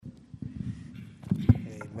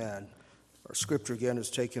Amen. Our scripture again is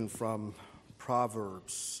taken from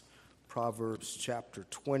Proverbs chapter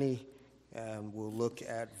 20, and we'll look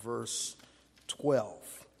at verse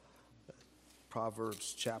 12.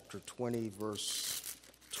 Proverbs chapter 20, verse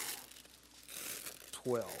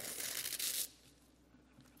 12.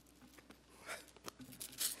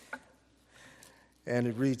 And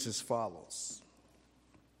it reads as follows.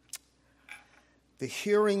 The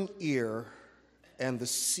hearing ear and the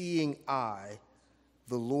seeing eye,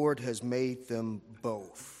 the Lord has made them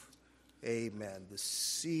both. Amen.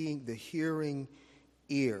 The hearing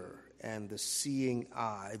ear and the seeing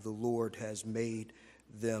eye, the Lord has made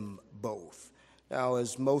them both. Now,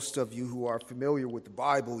 as most of you who are familiar with the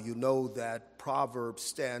Bible, you know that Proverbs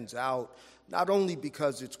stands out not only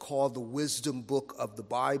because it's called the wisdom book of the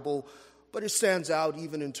Bible, but it stands out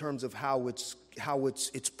even in terms of how it's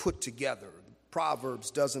put together.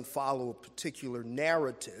 Proverbs doesn't follow a particular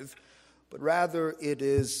narrative, but rather it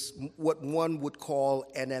is what one would call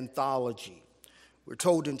an anthology. We're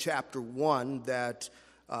told in chapter 1 that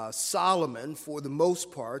Solomon, for the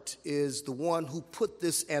most part, is the one who put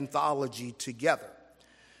this anthology together.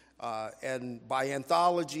 And by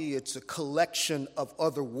anthology, it's a collection of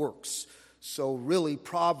other works. So really,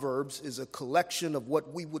 Proverbs is a collection of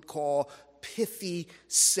what we would call pithy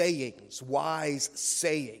sayings, wise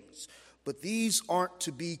sayings. But these aren't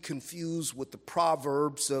to be confused with the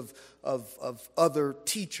proverbs of other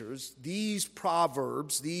teachers. These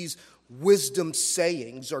proverbs, these wisdom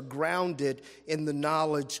sayings are grounded in the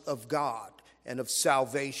knowledge of God and of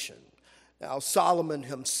salvation. Now, Solomon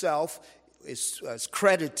himself is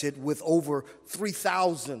credited with over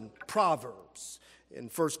 3,000 proverbs. In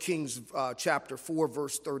 1 Kings chapter 4,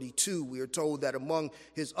 verse 32, we are told that among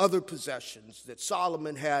his other possessions, that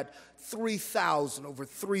Solomon had over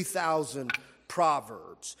 3,000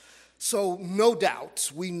 proverbs. So no doubt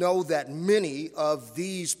we know that many of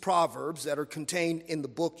these proverbs that are contained in the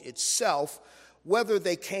book itself, whether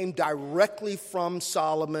they came directly from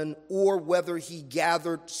Solomon or whether he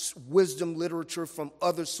gathered wisdom literature from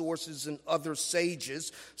other sources and other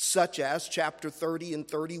sages, such as chapter 30 and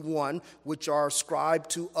 31, which are ascribed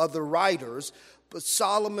to other writers, but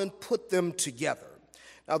Solomon put them together.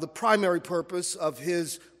 Now, the primary purpose of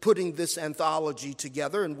his putting this anthology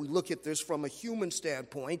together, and we look at this from a human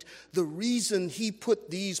standpoint, the reason he put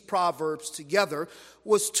these proverbs together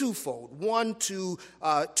was twofold. One, to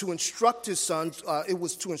instruct his sons. It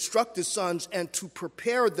was to instruct his sons and to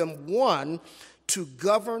prepare them, one, to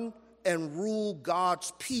govern and rule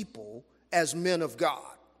God's people as men of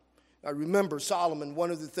God. Now, remember, Solomon,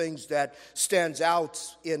 one of the things that stands out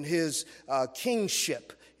in his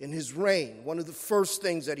kingship, in his reign, one of the first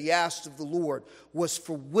things that he asked of the Lord was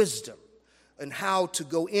for wisdom and how to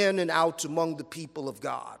go in and out among the people of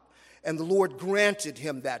God. And the Lord granted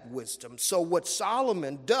him that wisdom. So what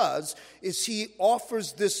Solomon does is he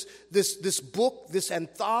offers this book, this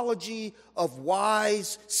anthology of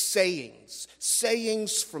wise sayings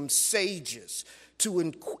from sages,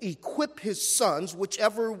 to equip his sons,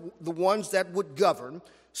 whichever the ones that would govern,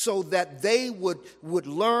 so that they would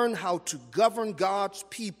learn how to govern God's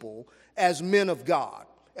people as men of God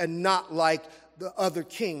and not like the other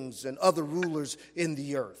kings and other rulers in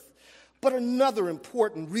the earth. But another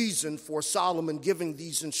important reason for Solomon giving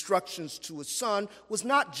these instructions to his son was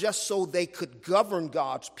not just so they could govern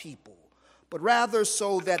God's people, but rather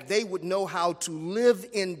so that they would know how to live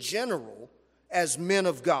in general as men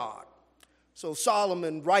of God. So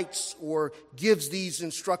Solomon writes or gives these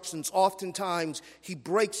instructions. Oftentimes, he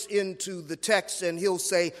breaks into the text and he'll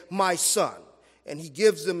say, "My son." And he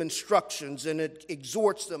gives them instructions and it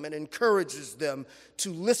exhorts them and encourages them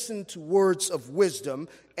to listen to words of wisdom,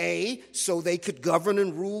 so they could govern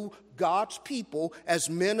and rule God's people as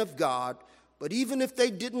men of God. But even if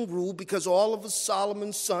they didn't rule, because all of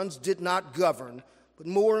Solomon's sons did not govern, but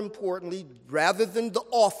more importantly, rather than the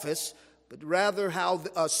office, but rather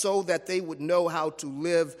so that they would know how to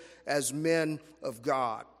live as men of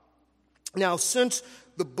God. Now, since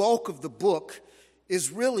the bulk of the book is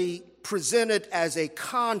really presented as a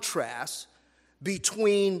contrast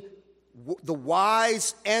between the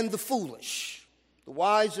wise and the foolish,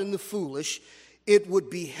 it would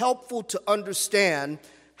be helpful to understand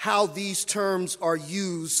how these terms are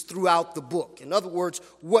used throughout the book. In other words,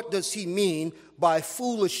 what does he mean by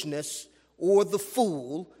foolishness or the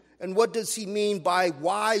fool? And what does he mean by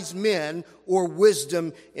wise men or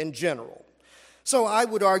wisdom in general? So I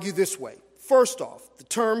would argue this way. First off, the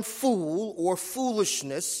term fool or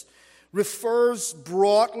foolishness refers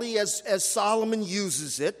broadly, as Solomon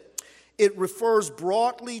uses it, it refers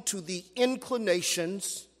broadly to the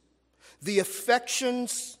inclinations, the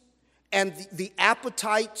affections, and the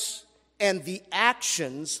appetites and the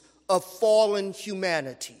actions of fallen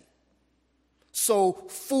humanity. So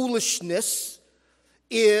foolishness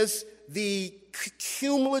is the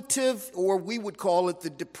cumulative, or we would call it the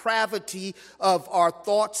depravity of our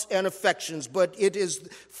thoughts and affections, but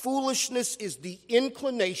foolishness is the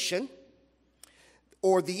inclination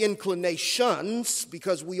or the inclinations,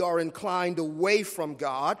 because we are inclined away from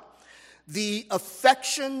God, the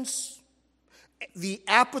affections, the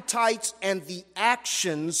appetites, and the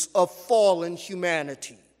actions of fallen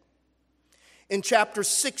humanity. In chapter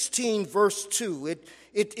 16, verse 2,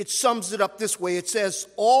 it sums it up this way. It says,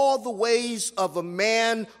 all the ways of a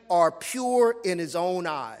man are pure in his own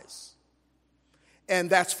eyes. And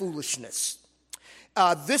that's foolishness.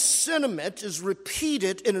 This sentiment is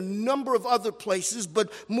repeated in a number of other places,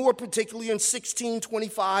 but more particularly in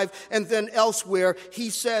 16:25 and then elsewhere. He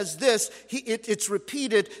says this, it's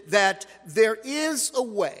repeated that there is a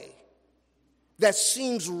way that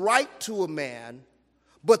seems right to a man,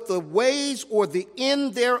 but the ways or the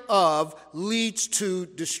end thereof leads to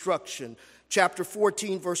destruction. Chapter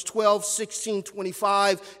 14, verse 12,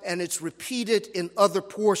 16:25, and it's repeated in other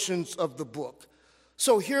portions of the book.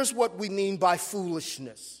 So here's what we mean by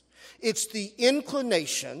foolishness. It's the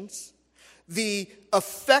inclinations, the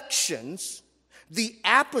affections, the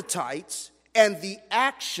appetites, and the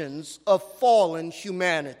actions of fallen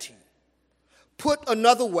humanity. Put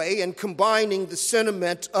another way, and combining the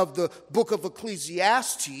sentiment of the book of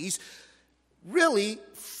Ecclesiastes, really,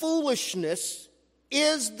 foolishness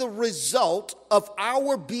is the result of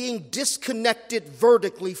our being disconnected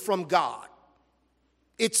vertically from God.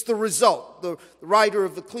 It's the result. The writer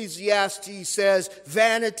of Ecclesiastes says,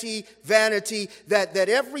 vanity, vanity, that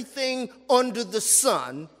everything under the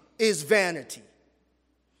sun is vanity.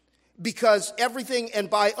 Because everything, and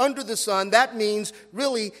by under the sun, that means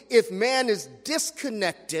really if man is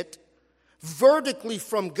disconnected vertically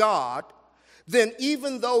from God, then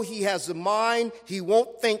even though he has a mind, he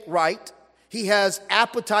won't think right. He has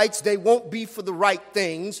appetites, they won't be for the right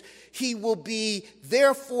things. He will be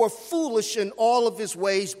therefore foolish in all of his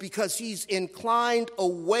ways because he's inclined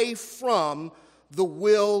away from the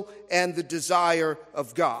will and the desire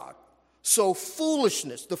of God. So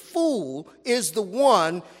foolishness, the fool is the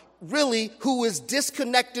one really who is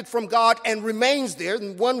disconnected from God and remains there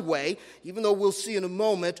in one way, even though we'll see in a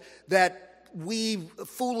moment that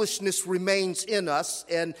foolishness remains in us,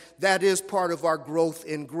 and that is part of our growth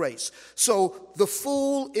in grace. So the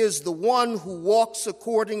fool is the one who walks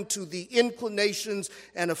according to the inclinations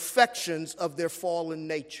and affections of their fallen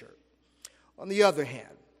nature. On the other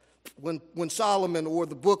hand, when Solomon or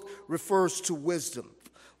the book refers to wisdom,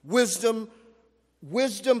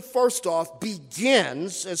 first off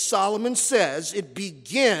begins, as Solomon says, it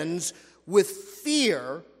begins with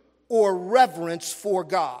fear or reverence for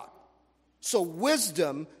God. So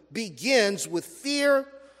wisdom begins with fear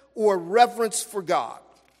or reverence for God.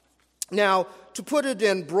 Now, to put it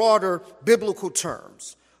in broader biblical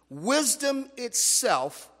terms, wisdom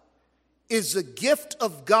itself is a gift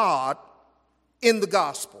of God in the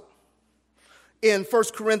gospel. In 1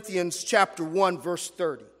 Corinthians chapter 1, verse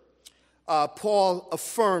 30, Paul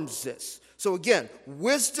affirms this. So again,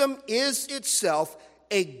 wisdom is itself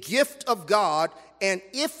a gift of God, and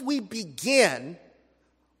if we begin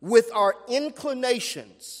with our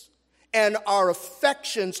inclinations and our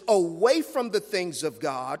affections away from the things of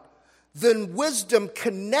God, then wisdom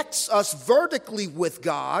connects us vertically with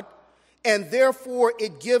God, and therefore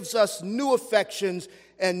it gives us new affections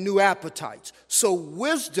and new appetites. So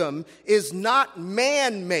wisdom is not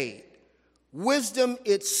man-made. Wisdom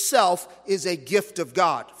itself is a gift of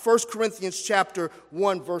God. 1 Corinthians chapter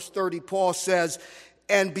 1, verse 30, Paul says,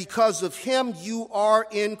 and because of him you are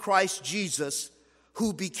in Christ Jesus,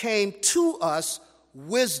 who became to us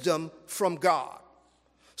wisdom from God.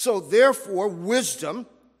 So therefore, wisdom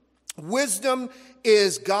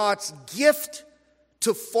is God's gift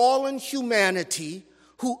to fallen humanity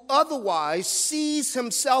who otherwise sees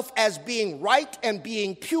himself as being right and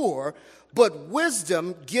being pure, but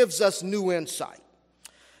wisdom gives us new insight.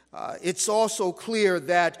 It's also clear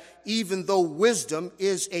that even though wisdom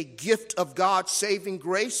is a gift of God's saving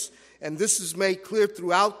grace, and this is made clear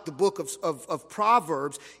throughout the book of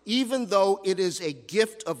Proverbs, even though it is a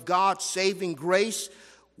gift of God's saving grace,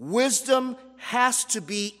 wisdom has to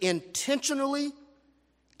be intentionally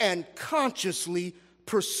and consciously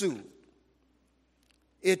pursued.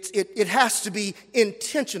 It has to be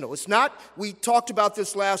intentional. It's not, we talked about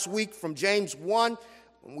this last week from James 1,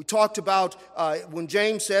 We talked about when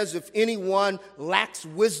James says, if anyone lacks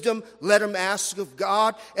wisdom, let him ask of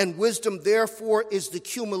God. And wisdom, therefore, is the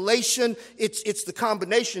accumulation, it's the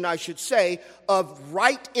combination, I should say, of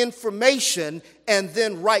right information and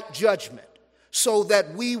then right judgment, so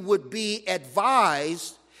that we would be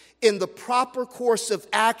advised in the proper course of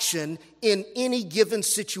action in any given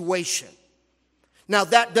situation. Now,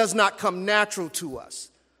 that does not come natural to us.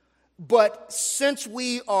 But since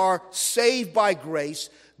we are saved by grace,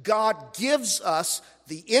 God gives us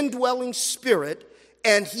the indwelling Spirit,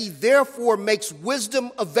 and he therefore makes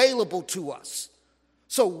wisdom available to us.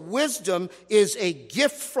 So wisdom is a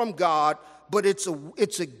gift from God, but it's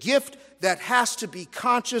a gift that has to be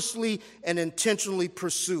consciously and intentionally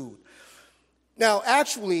pursued. Now,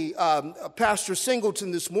 actually, Pastor Singleton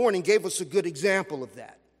this morning gave us a good example of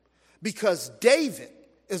that, because David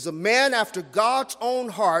is a man after God's own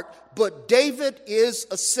heart, but David is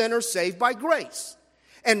a sinner saved by grace.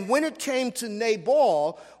 And when it came to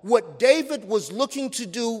Nabal, what David was looking to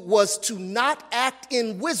do was to not act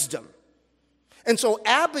in wisdom. And so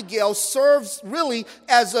Abigail serves really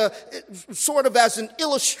as a sort of as an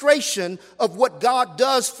illustration of what God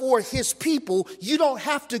does for his people. You don't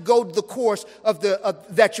have to go to the course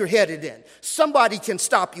that you're headed in. Somebody can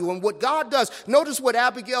stop you. And what God does, notice what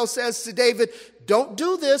Abigail says to David: don't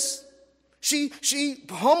do this. She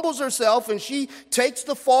humbles herself and she takes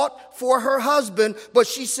the fault for her husband, but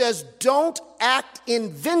she says, don't act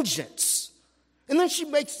in vengeance. And then she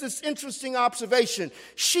makes this interesting observation.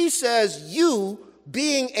 She says, you,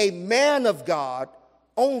 being a man of God,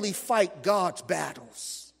 only fight God's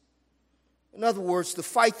battles. In other words, the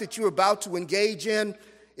fight that you're about to engage in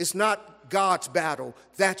is not God's battle.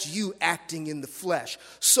 That's you acting in the flesh.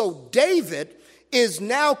 So David is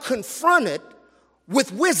now confronted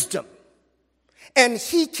with wisdom, and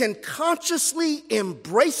he can consciously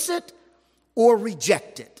embrace it or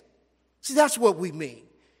reject it. See, that's what we mean.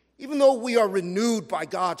 Even though we are renewed by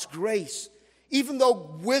God's grace, even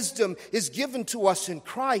though wisdom is given to us in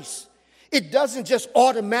Christ, it doesn't just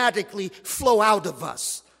automatically flow out of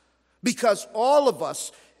us. Because all of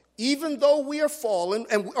us, even though we are fallen,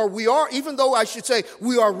 even though I should say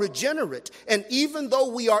we are regenerate, and even though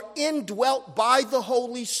we are indwelt by the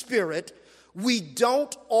Holy Spirit, we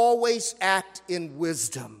don't always act in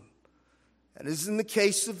wisdom. And as in the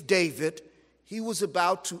case of David, he was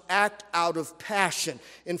about to act out of passion.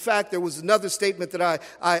 In fact, there was another statement that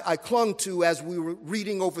I clung to as we were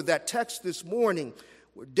reading over that text this morning,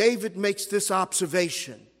 where David makes this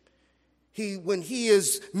observation. When he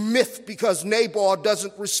is miffed because Nabal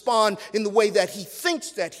doesn't respond in the way that he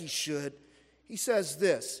thinks that he should, he says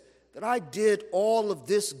this, that I did all of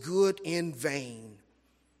this good in vain.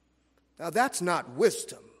 Now, that's not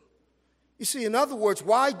wisdom. You see, in other words,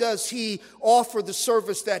 why does he offer the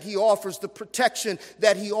service that he offers, the protection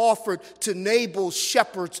that he offered to Nabal's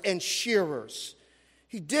shepherds and shearers?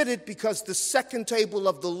 He did it because the second table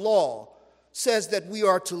of the law says that we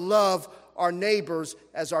are to love our neighbors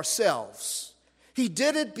as ourselves. He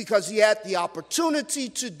did it because he had the opportunity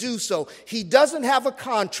to do so. He doesn't have a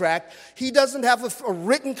contract. He doesn't have a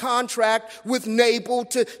written contract with Nabal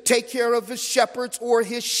to take care of his shepherds or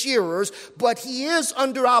his shearers, but he is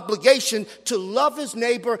under obligation to love his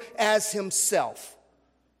neighbor as himself.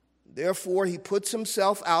 Therefore, he puts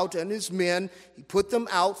himself out and his men, he put them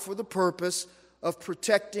out for the purpose of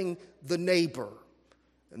protecting the neighbor.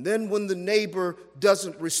 And then when the neighbor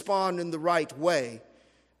doesn't respond in the right way,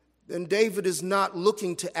 then David is not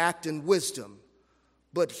looking to act in wisdom,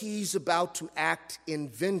 but he's about to act in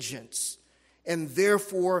vengeance. And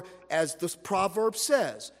therefore, as the proverb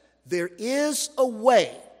says, there is a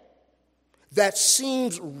way that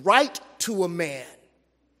seems right to a man,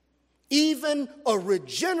 even a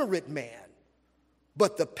regenerate man,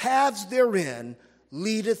 but the paths therein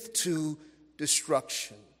leadeth to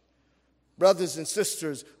destruction. Brothers and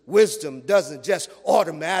sisters, wisdom doesn't just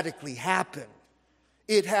automatically happen.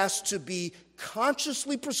 It has to be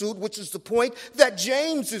consciously pursued, which is the point that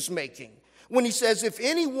James is making when he says, if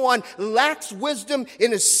anyone lacks wisdom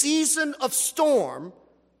in a season of storm,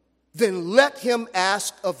 then let him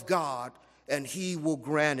ask of God, and he will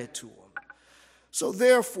grant it to him. So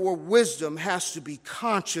therefore, wisdom has to be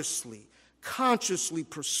consciously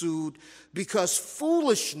pursued, because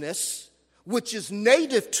foolishness, which is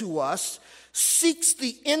native to us, seeks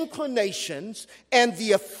the inclinations and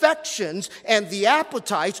the affections and the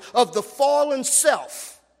appetites of the fallen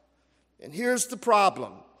self. And here's the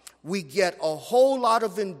problem. We get a whole lot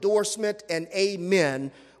of endorsement and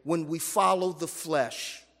amen when we follow the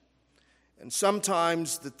flesh. And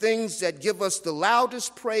sometimes the things that give us the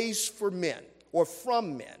loudest praise for men or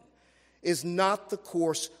from men is not the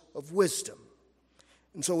course of wisdom.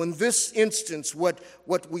 And so in this instance, what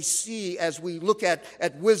we see as we look at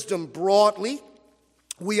wisdom broadly,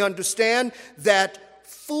 we understand that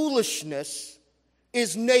foolishness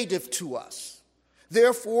is native to us.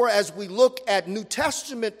 Therefore, as we look at New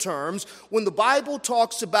Testament terms, when the Bible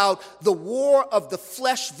talks about the war of the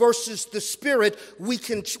flesh versus the spirit, we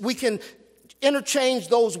can interchange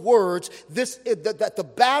those words. That the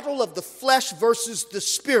battle of the flesh versus the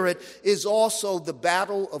spirit is also the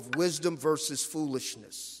battle of wisdom versus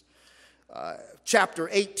foolishness. Chapter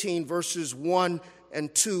 18, verses 1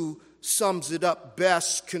 and 2 sums it up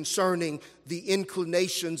best concerning the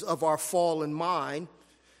inclinations of our fallen mind.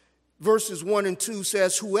 Verses 1 and 2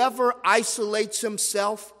 says, "Whoever isolates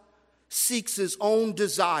himself seeks his own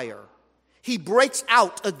desire. He breaks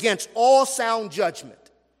out against all sound judgment."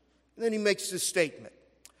 And then he makes this statement: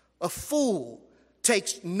 "A fool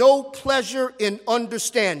takes no pleasure in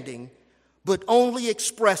understanding, but only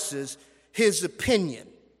expresses his opinion."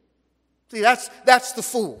 See, that's the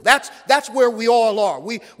fool. That's where we all are.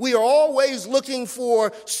 We are always looking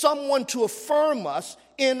for someone to affirm us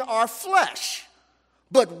in our flesh.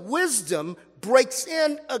 But wisdom breaks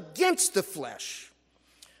in against the flesh.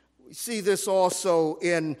 We see this also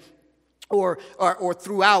in or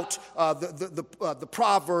throughout the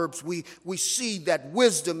Proverbs. We see that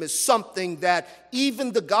wisdom is something that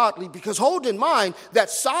even the godly, because hold in mind that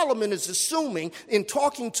Solomon is assuming in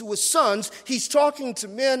talking to his sons, he's talking to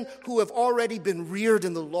men who have already been reared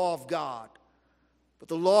in the law of God. But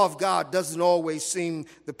the law of God doesn't always seem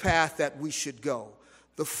the path that we should go.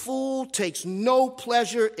 The fool takes no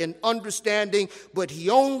pleasure in understanding, but he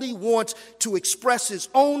only wants to express his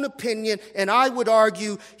own opinion, and I would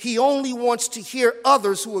argue he only wants to hear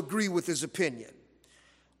others who agree with his opinion.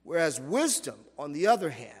 Whereas wisdom, on the other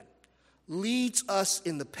hand, leads us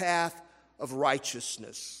in the path of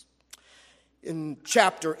righteousness. In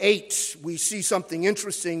chapter 8, we see something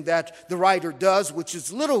interesting that the writer does, which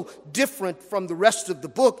is a little different from the rest of the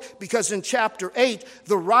book, because in chapter 8,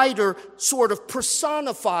 the writer sort of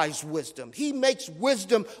personifies wisdom. He makes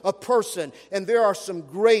wisdom a person, and there are some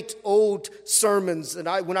great old sermons, and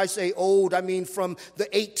when I say old, I mean from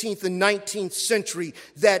the 18th and 19th century,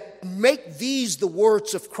 that make these the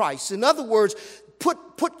words of Christ. In other words,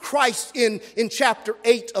 put Christ in chapter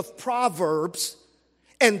 8 of Proverbs.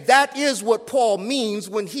 And that is what Paul means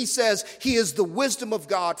when he says he is the wisdom of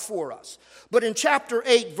God for us. But in chapter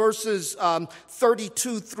 8, verses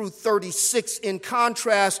 32 through 36, in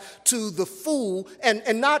contrast to the fool, and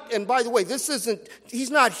by the way,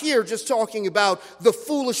 he's not here just talking about the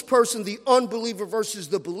foolish person, the unbeliever versus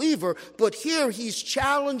the believer, but here he's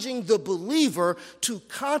challenging the believer to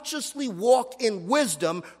consciously walk in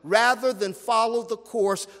wisdom rather than follow the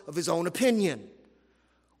course of his own opinion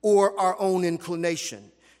or our own inclination.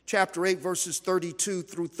 Chapter 8, verses 32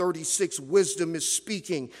 through 36, wisdom is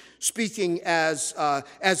speaking as a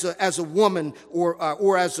woman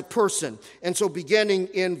or as a person. And so beginning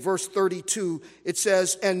in verse 32, it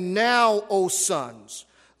says, "And now, O sons,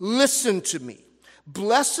 listen to me.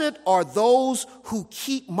 Blessed are those who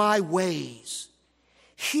keep my ways.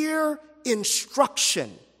 Hear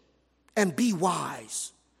instruction and be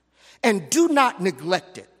wise, and do not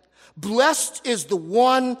neglect it. Blessed is the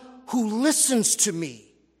one who listens to me,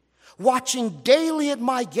 watching daily at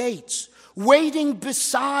my gates, waiting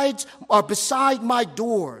beside my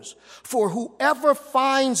doors. For whoever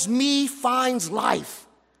finds me finds life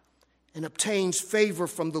and obtains favor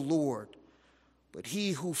from the Lord. But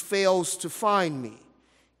he who fails to find me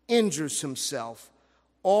injures himself.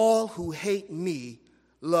 All who hate me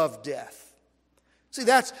love death." See,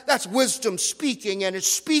 that's wisdom speaking, and it's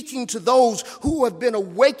speaking to those who have been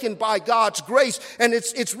awakened by God's grace, and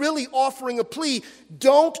it's really offering a plea.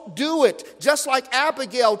 Don't do it. Just like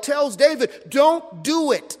Abigail tells David, don't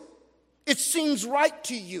do it. It seems right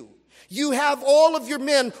to you. You have all of your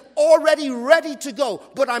men already ready to go,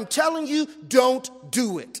 but I'm telling you, don't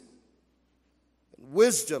do it.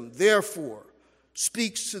 Wisdom, therefore,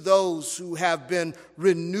 speaks to those who have been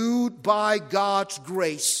renewed by God's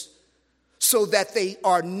grace, so that they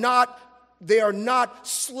are not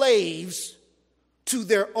slaves to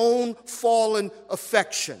their own fallen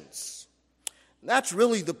affections. And that's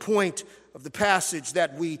really the point of the passage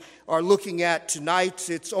that we are looking at tonight.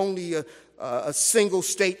 It's only a single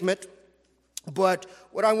statement, but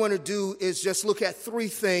what I want to do is just look at three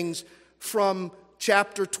things from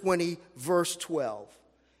chapter 20, verse 12.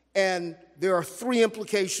 And there are three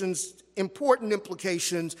important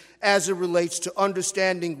implications as it relates to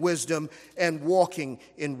understanding wisdom and walking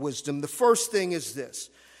in wisdom. The first thing is this: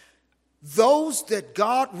 those that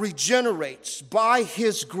God regenerates by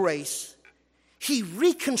his grace, he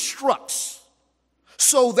reconstructs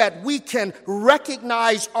so that we can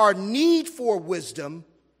recognize our need for wisdom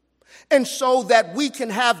and so that we can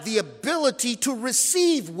have the ability to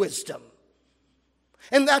receive wisdom.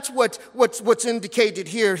 And that's what's indicated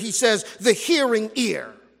here. He says the hearing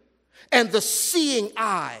ear and the seeing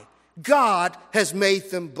eye, God has made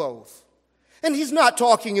them both. And he's not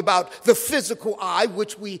talking about the physical eye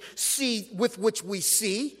which we see, with which we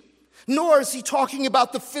see, nor is he talking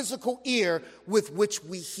about the physical ear with which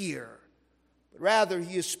we hear. But rather,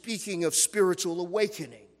 he is speaking of spiritual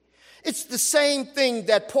awakening. It's the same thing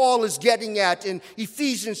that Paul is getting at in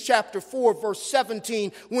Ephesians chapter 4, verse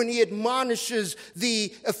 17, when he admonishes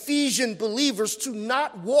the Ephesian believers to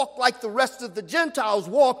not walk like the rest of the Gentiles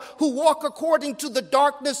walk, who walk according to the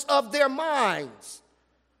darkness of their minds.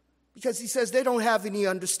 Because he says they don't have any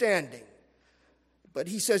understanding. But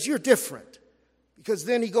he says, you're different. Because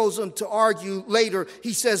then he goes on to argue later,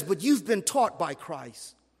 he says, but you've been taught by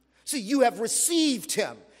Christ. See, you have received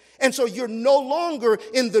him. And so you're no longer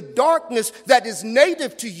in the darkness that is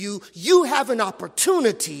native to you. You have an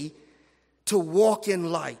opportunity to walk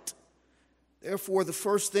in light. Therefore, the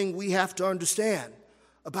first thing we have to understand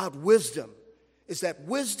about wisdom is that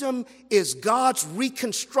wisdom is God's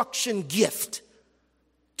reconstruction gift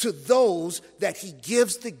to those that he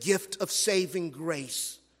gives the gift of saving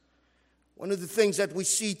grace. One of the things that we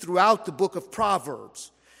see throughout the book of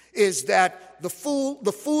Proverbs is that the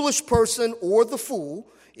foolish person or the fool,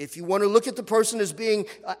 if you want to look at the person as being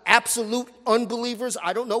absolute unbelievers,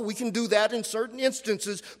 I don't know, we can do that in certain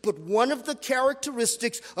instances, but one of the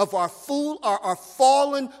characteristics of our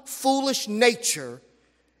fallen, foolish nature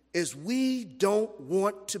is we don't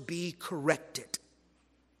want to be corrected.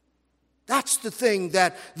 That's the thing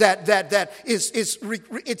that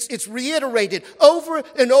it's reiterated over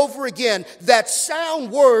and over again, that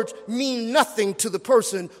sound words mean nothing to the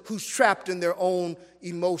person who's trapped in their own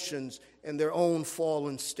emotions and their own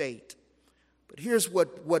fallen state. But here's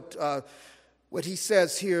what he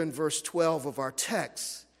says here in verse 12 of our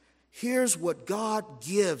text. Here's what God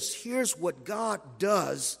gives. Here's what God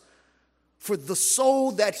does for the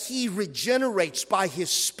soul that he regenerates by his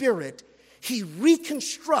Spirit. He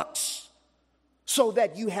reconstructs so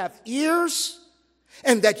that you have ears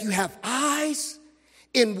and that you have eyes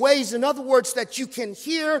in ways, in other words, that you can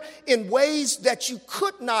hear in ways that you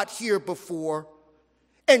could not hear before.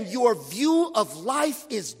 And your view of life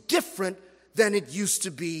is different than it used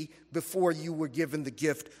to be before you were given the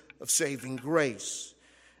gift of saving grace.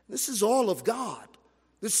 This is all of God.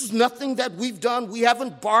 This is nothing that we've done. We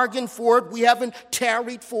haven't bargained for it. We haven't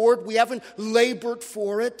tarried for it. We haven't labored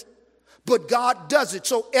for it. But God does it.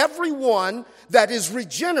 So everyone that is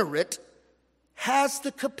regenerate has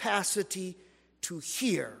the capacity to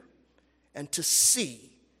hear and to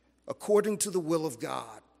see according to the will of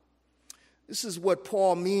God. This is what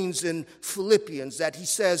Paul means in Philippians, that he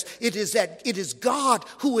says it is God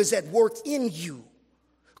who is at work in you,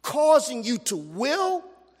 causing you to will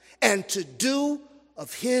and to do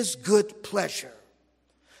of his good pleasure.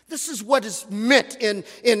 This is what is meant in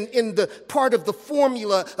the part of the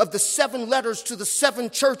formula of the 7 letters to the 7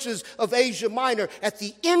 churches of Asia Minor. At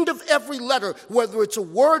the end of every letter, whether it's a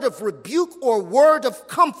word of rebuke or a word of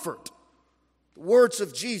comfort, the words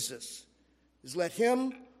of Jesus is, let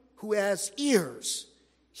him who has ears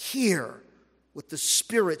hear what the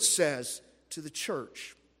Spirit says to the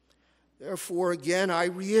church. Therefore, again, I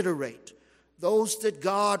reiterate, those that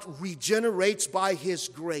God regenerates by his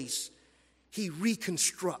grace, he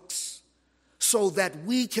reconstructs so that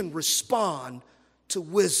we can respond to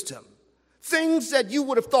wisdom. Things that you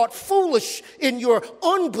would have thought foolish in your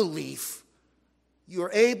unbelief,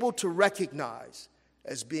 you're able to recognize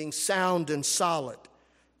as being sound and solid.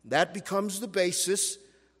 That becomes the basis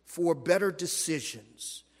for better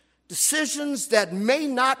decisions. Decisions that may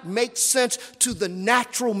not make sense to the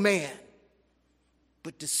natural man,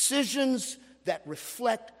 but decisions that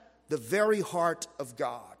reflect the very heart of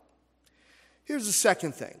God. Here's the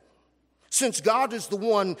second thing. Since God is the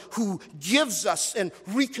one who gives us and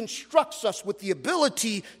reconstructs us with the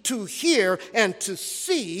ability to hear and to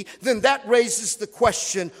see, then that raises the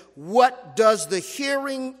question, what does the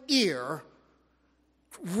hearing ear,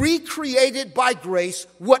 recreated by grace,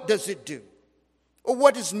 what does it do? Or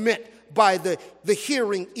what is meant by the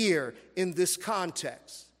hearing ear in this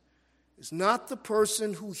context? It's not the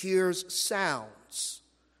person who hears sounds.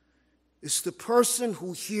 It's the person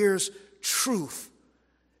who hears truth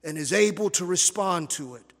and is able to respond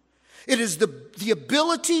to it. It is the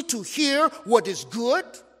ability to hear what is good,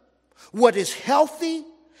 what is healthy,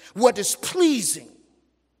 what is pleasing.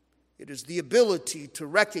 It is the ability to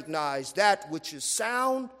recognize that which is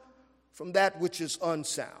sound from that which is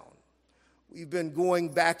unsound. We've been going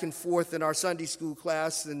back and forth in our Sunday school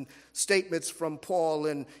class and statements from Paul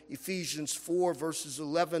in Ephesians 4, verses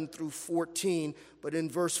 11 through 14. But in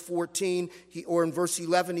verse 14, in verse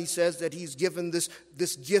 11, he says that he's given this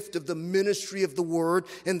gift of the ministry of the word.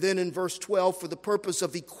 And then in verse 12, for the purpose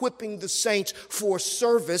of equipping the saints for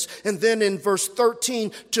service. And then in verse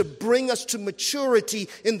 13, to bring us to maturity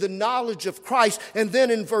in the knowledge of Christ. And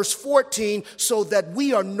then in verse 14, so that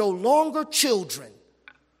we are no longer children,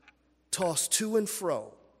 tossed to and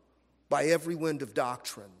fro by every wind of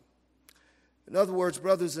doctrine. In other words,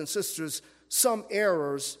 brothers and sisters, some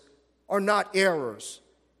errors are not errors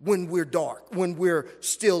when we're dark, when we're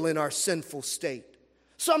still in our sinful state.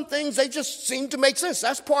 Some things, they just seem to make sense.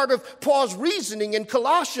 That's part of Paul's reasoning in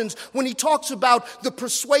Colossians when he talks about the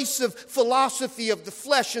persuasive philosophy of the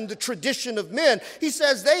flesh and the tradition of men. He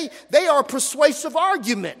says they are persuasive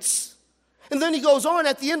arguments. And then he goes on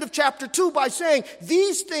at the end of chapter 2 by saying,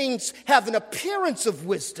 these things have an appearance of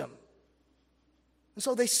wisdom. And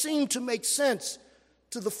so they seem to make sense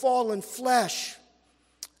to the fallen flesh.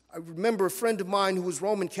 I remember a friend of mine who was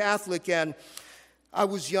Roman Catholic, and I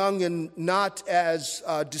was young and not as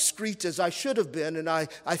discreet as I should have been, and I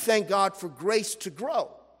thank God for grace to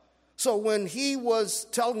grow. So when he was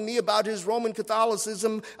telling me about his Roman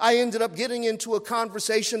Catholicism, I ended up getting into a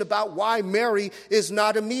conversation about why Mary is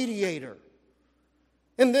not a mediator.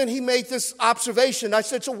 And then he made this observation. I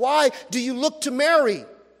said, so why do you look to Mary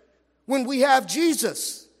when we have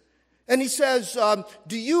Jesus? And he says,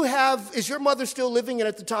 is your mother still living? And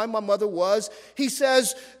at the time my mother was. He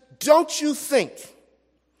says, don't you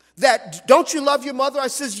love your mother? I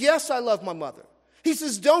says, yes, I love my mother. He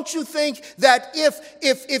says, don't you think that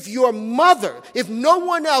if your mother, if no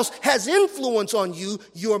one else has influence on you,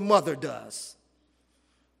 your mother does?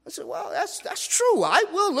 I said, well, that's true. I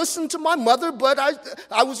will listen to my mother, but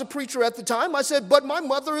I was a preacher at the time. I said, but my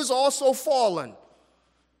mother is also fallen.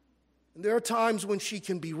 And there are times when she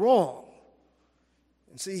can be wrong.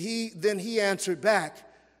 And see, he answered back,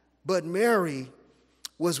 but Mary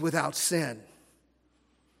was without sin.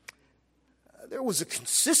 There was a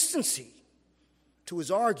consistency to his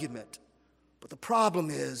argument, but the problem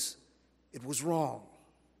is it was wrong.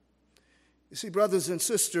 You see, brothers and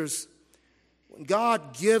sisters, when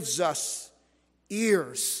God gives us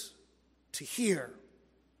ears to hear,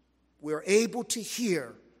 we're able to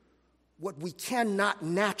hear what we cannot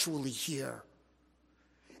naturally hear.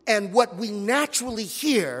 And what we naturally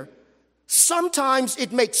hear, sometimes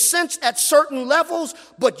it makes sense at certain levels,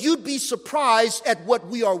 but you'd be surprised at what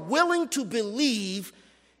we are willing to believe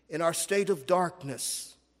in our state of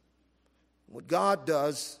darkness. What God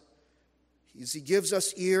does is he gives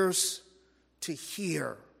us ears to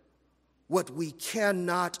hear what we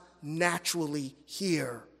cannot naturally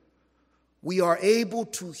hear. We are able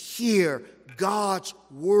to hear God's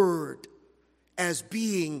word as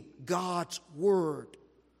being God's word.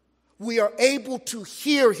 We are able to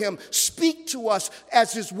hear him speak to us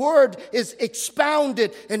as his word is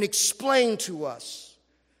expounded and explained to us.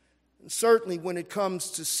 And certainly when it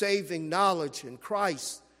comes to saving knowledge in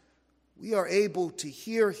Christ, we are able to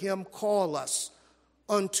hear him call us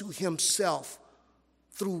unto himself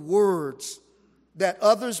through words that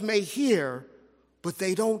others may hear, but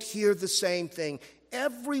they don't hear the same thing.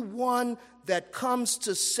 Everyone that comes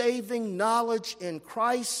to saving knowledge in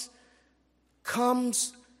Christ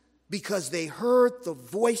comes because they heard the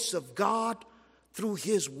voice of God through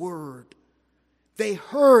his word. They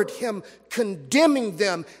heard him condemning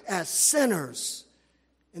them as sinners,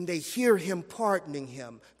 and they hear him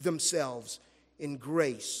pardoning themselves in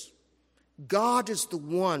grace. God is the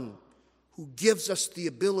one who gives us the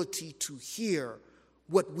ability to hear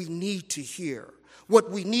what we need to hear. What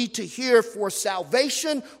we need to hear for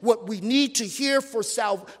salvation, what we need to hear for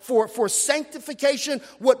sanctification,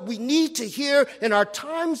 what we need to hear in our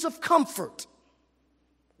times of comfort.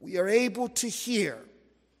 We are able to hear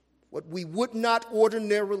what we would not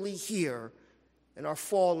ordinarily hear in our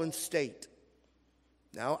fallen state.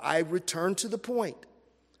 Now, I return to the point.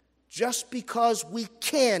 Just because we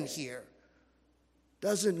can hear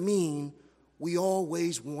doesn't mean we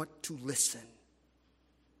always want to listen.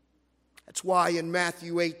 That's why in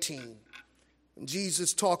Matthew 18, when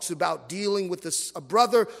Jesus talks about dealing with a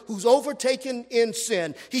brother who's overtaken in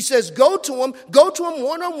sin, he says, go to him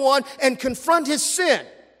one-on-one and confront his sin.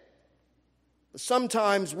 But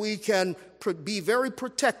sometimes we can be very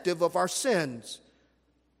protective of our sins.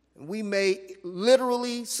 And we may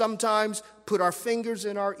literally sometimes put our fingers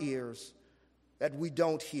in our ears that we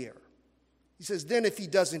don't hear. He says, then if he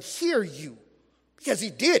doesn't hear you, because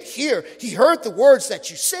he did hear, he heard the words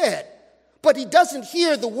that you said, but he doesn't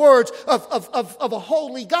hear the words of a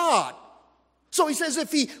holy God. So he says,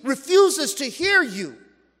 if he refuses to hear you,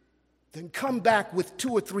 then come back with 2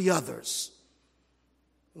 or 3 others.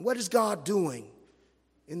 And what is God doing?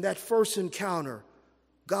 In that first encounter,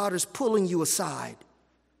 God is pulling you aside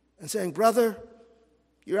and saying, brother,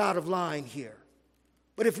 you're out of line here.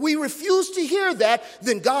 But if we refuse to hear that,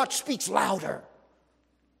 then God speaks louder.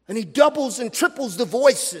 And he doubles and triples the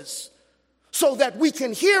voices so that we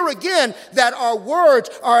can hear again that our words,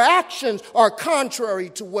 our actions are contrary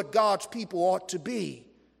to what God's people ought to be.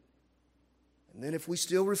 And then if we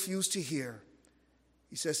still refuse to hear,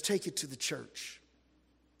 he says, take it to the church.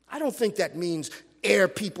 I don't think that means air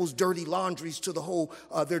people's dirty laundries to the whole,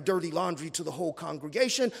 their dirty laundry to the whole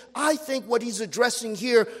congregation. I think what he's addressing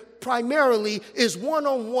here primarily is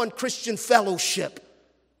one-on-one Christian fellowship.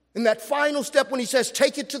 In that final step when he says,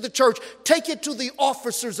 take it to the church, take it to the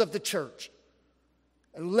officers of the church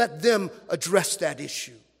and let them address that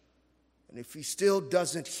issue. And if he still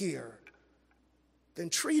doesn't hear, then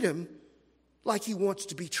treat him like he wants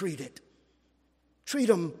to be treated. Treat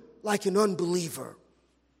him like an unbeliever.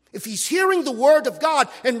 If he's hearing the word of God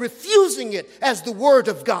and refusing it as the word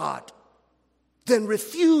of God, then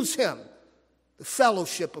refuse him the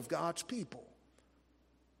fellowship of God's people.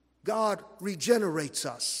 God regenerates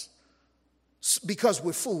us because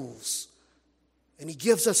we're fools, and he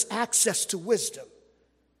gives us access to wisdom.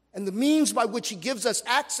 And the means by which he gives us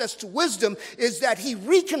access to wisdom is that he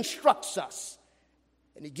reconstructs us,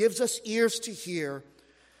 and he gives us ears to hear,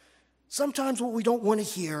 sometimes what we don't want to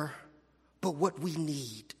hear, but what we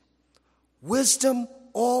need. Wisdom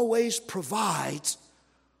always provides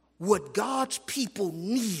what God's people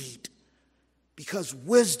need, because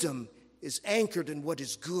wisdom is anchored in what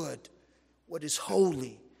is good, what is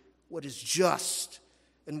holy, what is just,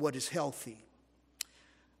 and what is healthy.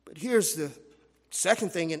 But here's the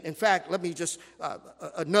second thing. In fact, let me just,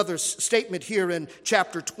 another statement here in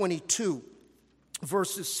chapter 22,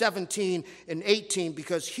 verses 17 and 18,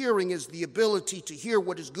 because hearing is the ability to hear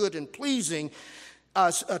what is good and pleasing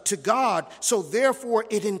to God. So therefore,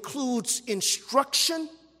 it includes instruction,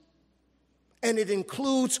 and it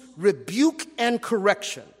includes rebuke and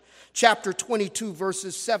correction. Chapter 22,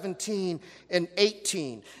 verses 17 and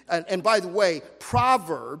 18. And by the way,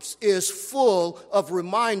 Proverbs is full of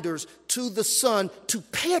reminders to the son to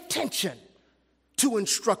pay attention to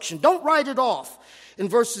instruction. Don't write it off. In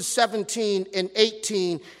verses 17 and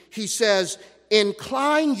 18, he says,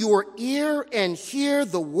 incline your ear and hear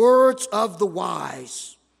the words of the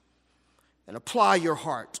wise, and apply your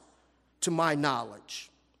heart to my knowledge.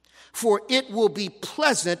 For it will be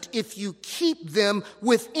pleasant if you keep them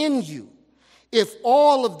within you, if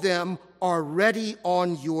all of them are ready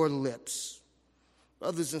on your lips.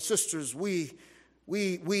 Brothers and sisters, we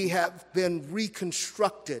have been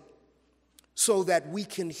reconstructed so that we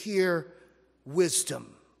can hear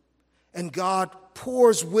wisdom. And God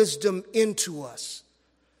pours wisdom into us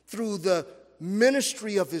through the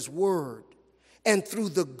ministry of his word and through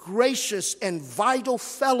the gracious and vital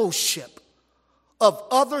fellowship of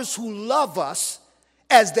others who love us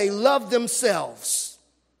as they love themselves,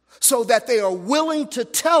 so that they are willing to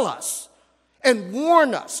tell us and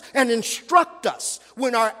warn us and instruct us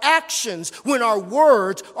when our actions, when our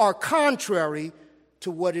words are contrary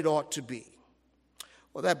to what it ought to be.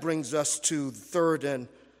 Well, that brings us to the third and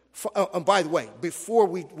by the way, before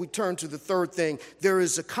we turn to the third thing, there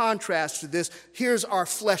is a contrast to this. Here's our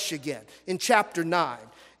flesh again in chapter 9.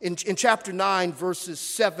 In chapter 9, verses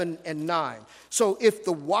 7 and 9. So if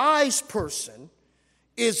the wise person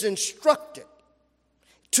is instructed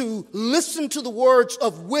to listen to the words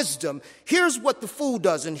of wisdom, here's what the fool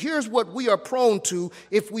does, and here's what we are prone to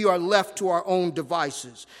if we are left to our own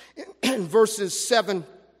devices. In verses 7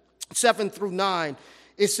 through 9,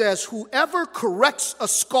 it says, whoever corrects a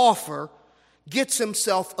scoffer gets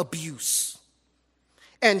himself abuse,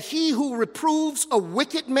 and he who reproves a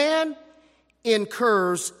wicked man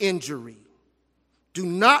incurs injury. Do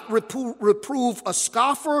not reprove a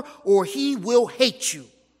scoffer, or he will hate you.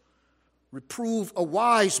 Reprove a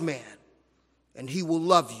wise man, and he will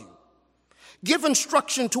love you. Give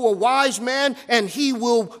instruction to a wise man, and he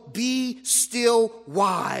will be still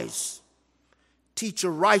wise. Teach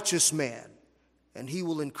a righteous man, and he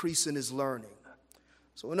will increase in his learning.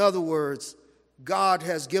 So in other words, God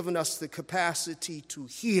has given us the capacity to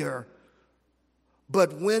hear.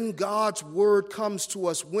 But when God's word comes to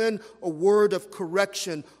us, when a word of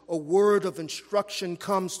correction, a word of instruction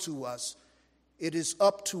comes to us, it is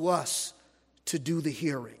up to us to do the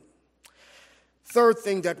hearing. Third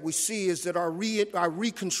thing that we see is that our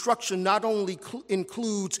reconstruction not only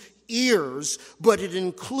includes ears, but it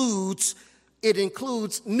includes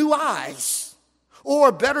new eyes. Or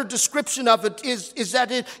a better description of it is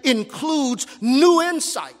that it includes new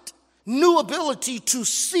insight, new ability to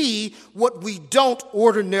see what we don't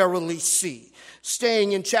ordinarily see.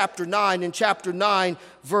 Staying in chapter 9,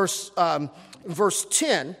 verse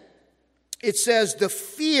 10, it says, "The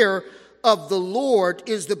fear of the Lord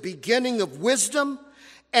is the beginning of wisdom,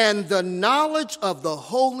 and the knowledge of the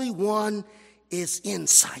Holy One is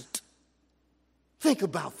insight." Think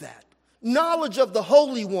about that. Knowledge of the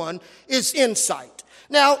Holy One is insight.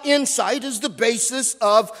 Now, insight is the basis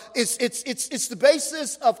of it's the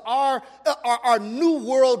basis of our new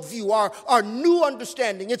worldview, our new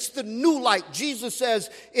understanding. It's the new light. Jesus says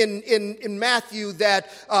in Matthew that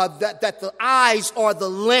the eyes are the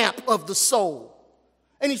lamp of the soul.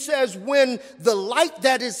 And he says, when the light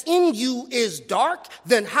that is in you is dark,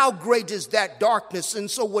 then how great is that darkness?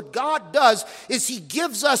 And so what God does is he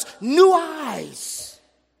gives us new eyes.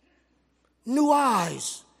 New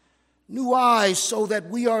eyes. New eyes so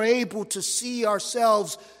that we are able to see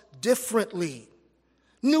ourselves differently.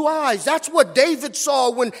 New eyes. That's what David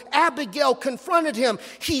saw when Abigail confronted him.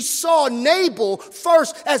 He saw Nabal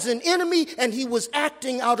first as an enemy, and he was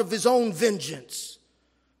acting out of his own vengeance.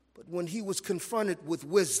 When he was confronted with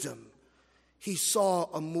wisdom, he saw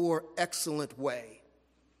a more excellent way.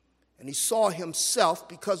 And he saw himself,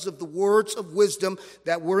 because of the words of wisdom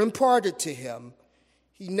that were imparted to him,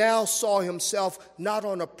 he now saw himself not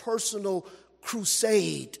on a personal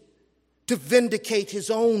crusade to vindicate his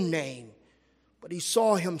own name, but he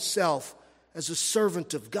saw himself as a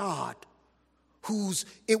servant of God,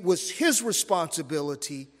 it was his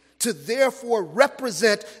responsibility to therefore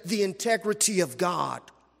represent the integrity of God.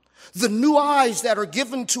 The new eyes that are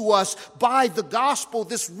given to us by the gospel,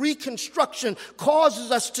 this reconstruction,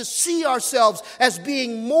 causes us to see ourselves as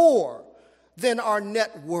being more than our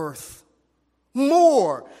net worth,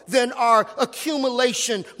 more than our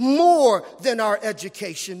accumulation, more than our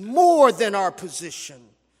education, more than our position.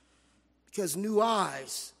 Because new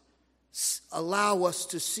eyes allow us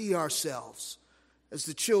to see ourselves as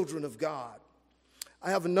the children of God.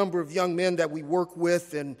 I have a number of young men that we work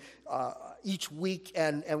with and each week,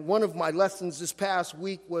 and one of my lessons this past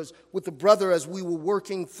week was with a brother as we were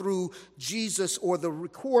working through Jesus, or the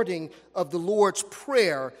recording of the Lord's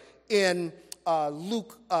Prayer in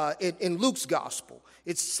Luke's gospel.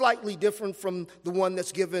 It's slightly different from the one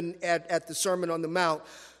that's given at the Sermon on the Mount.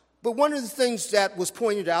 But one of the things that was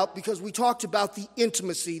pointed out, because we talked about the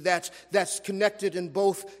intimacy that's connected in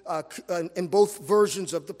both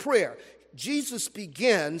versions of the prayer. Jesus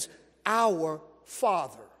begins, "Our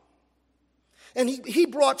Father." And he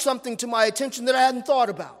brought something to my attention that I hadn't thought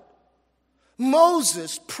about.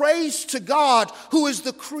 Moses prays to God, who is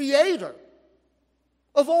the creator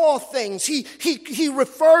of all things. He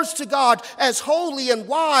refers to God as holy and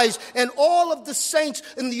wise, and all of the saints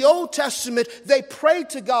in the Old Testament, they pray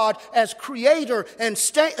to God as creator and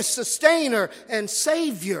sustainer and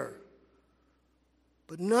savior.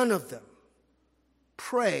 But none of them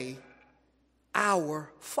pray,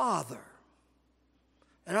 "Our Father."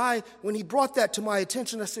 And when he brought that to my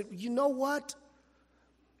attention, I said, you know what?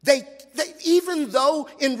 They even though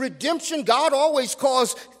in redemption, God always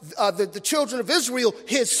calls the children of Israel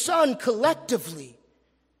his son collectively.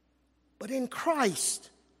 But in Christ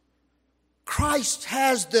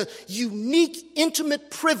has the unique, intimate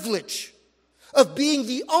privilege of being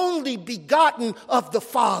the only begotten of the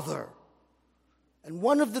Father. And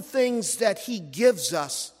one of the things that he gives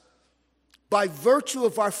us by virtue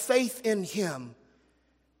of our faith in him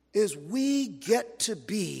is we get to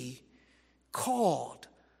be called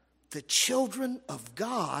the children of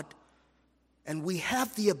God, and we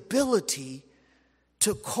have the ability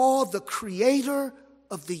to call the creator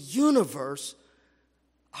of the universe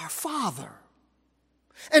our Father.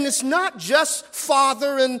 And it's not just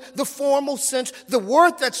Father in the formal sense. The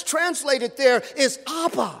word that's translated there is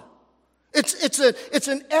Abba. It's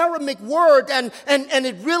an Aramaic word, and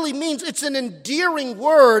it really means it's an endearing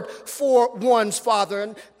word for one's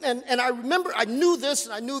father. And I remember I knew this,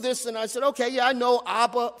 and I said, okay, yeah, I know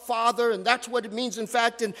Abba, Father, and that's what it means. In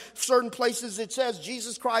fact, in certain places it says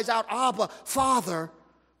Jesus cries out, Abba, Father.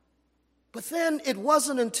 But then it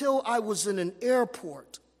wasn't until I was in an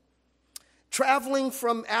airport, traveling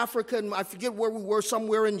from Africa, and I forget where we were,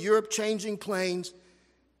 somewhere in Europe, changing planes.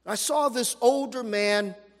 I saw this older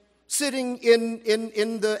man sitting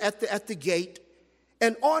at the gate,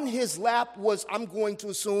 and on his lap was, I'm going to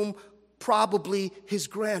assume, probably his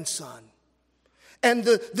grandson. And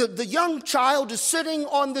the young child is sitting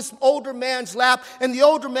on this older man's lap, and the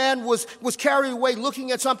older man was carried away looking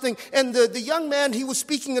at something, and the young man, he was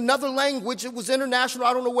speaking another language. It was international.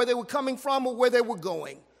 I don't know where they were coming from or where they were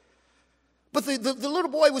going. But the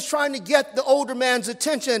little boy was trying to get the older man's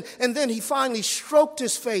attention, and then he finally stroked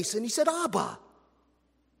his face and he said, Abba.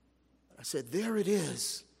 I said, there it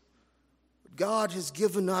is. What God has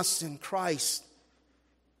given us in Christ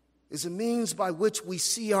is a means by which we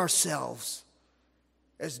see ourselves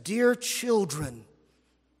as dear children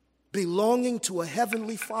belonging to a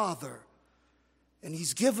heavenly Father. And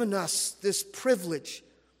he's given us this privilege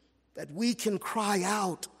that we can cry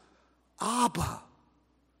out, Abba,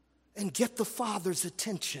 and get the Father's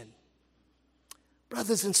attention.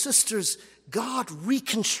 Brothers and sisters, God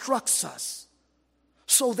reconstructs us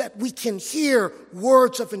so that we can hear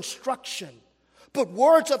words of instruction. But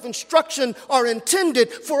words of instruction are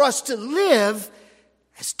intended for us to live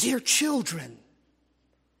as dear children.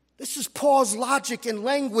 This is Paul's logic and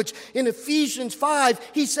language in Ephesians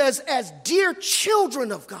 5. He says, as dear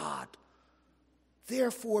children of God,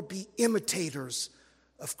 therefore be imitators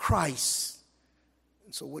of Christ.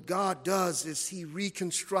 And so what God does is he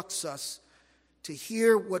reconstructs us to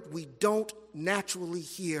hear what we don't naturally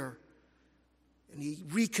hear. And he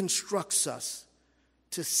reconstructs us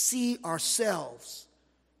to see ourselves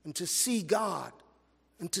and to see God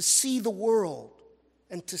and to see the world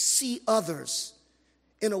and to see others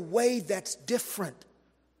in a way that's different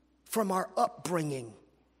from our upbringing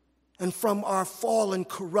and from our fallen,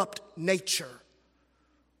 corrupt nature.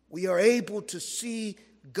 We are able to see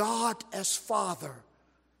God as Father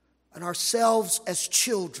and ourselves as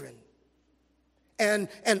children and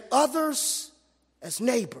others as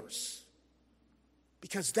neighbors,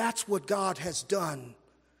 because that's what God has done.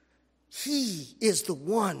 He is the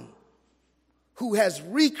one who has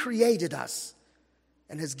recreated us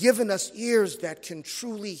and has given us ears that can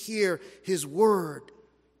truly hear his word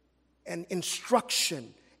and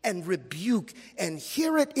instruction and rebuke and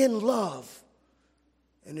hear it in love.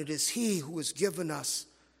 And it is he who has given us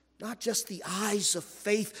not just the eyes of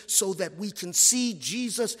faith so that we can see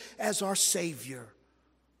Jesus as our Savior,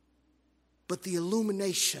 but the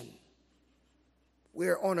illumination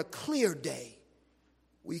where on a clear day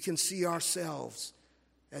we can see ourselves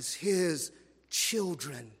as his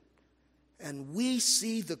children. And we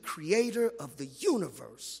see the creator of the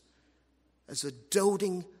universe as a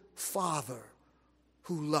doting Father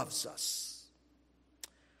who loves us.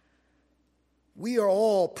 We are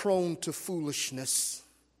all prone to foolishness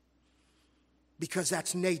because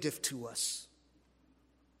that's native to us.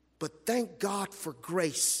 But thank God for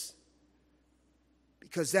grace,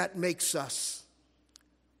 because that makes us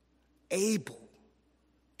able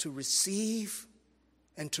to receive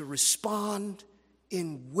and to respond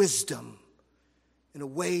in wisdom in a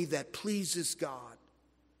way that pleases God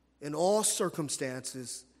in all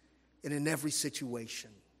circumstances and in every situation.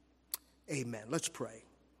 Amen. Let's pray.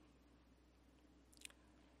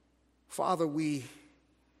 Father, we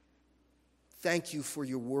thank you for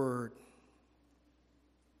your word.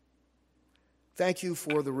 Thank you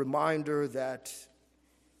for the reminder that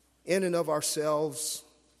in and of ourselves,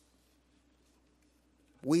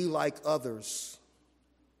 we, like others,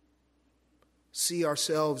 see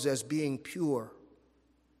ourselves as being pure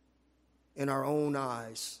in our own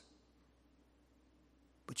eyes.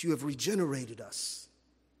 But you have regenerated us.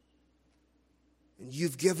 And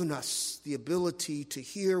you've given us the ability to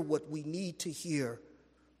hear what we need to hear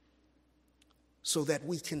so that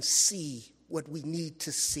we can see what we need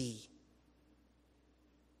to see.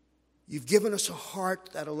 You've given us a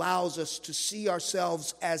heart that allows us to see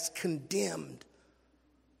ourselves as condemned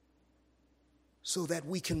so that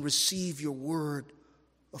we can receive your word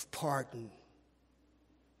of pardon.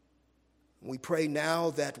 We pray now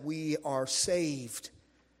that we are saved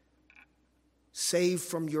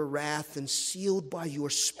from your wrath and sealed by your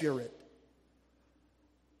Spirit,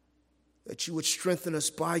 that you would strengthen us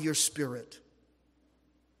by your Spirit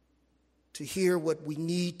to hear what we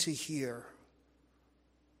need to hear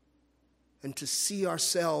and to see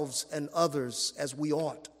ourselves and others as we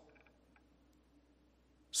ought,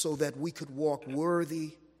 so that we could walk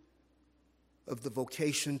worthy of the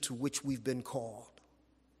vocation to which we've been called.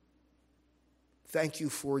 Thank you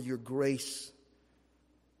for your grace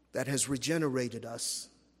that has regenerated us.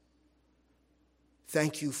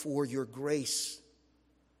 Thank you for your grace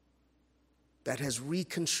that has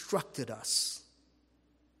reconstructed us.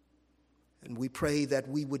 And we pray that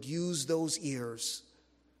we would use those ears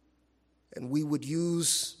and we would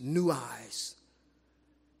use new eyes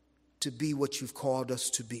to be what you've called us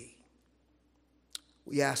to be.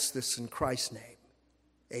 We ask this in Christ's name.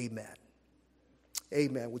 Amen.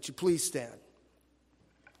 Amen. Would you please stand?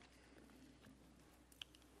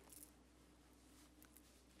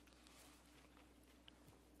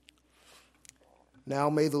 Now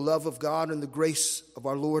may the love of God and the grace of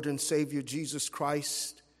our Lord and Savior Jesus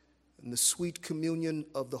Christ and the sweet communion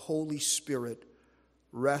of the Holy Spirit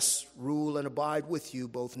rest, rule, and abide with you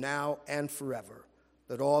both now and forever.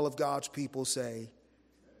 Let all of God's people say,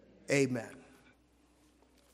 amen.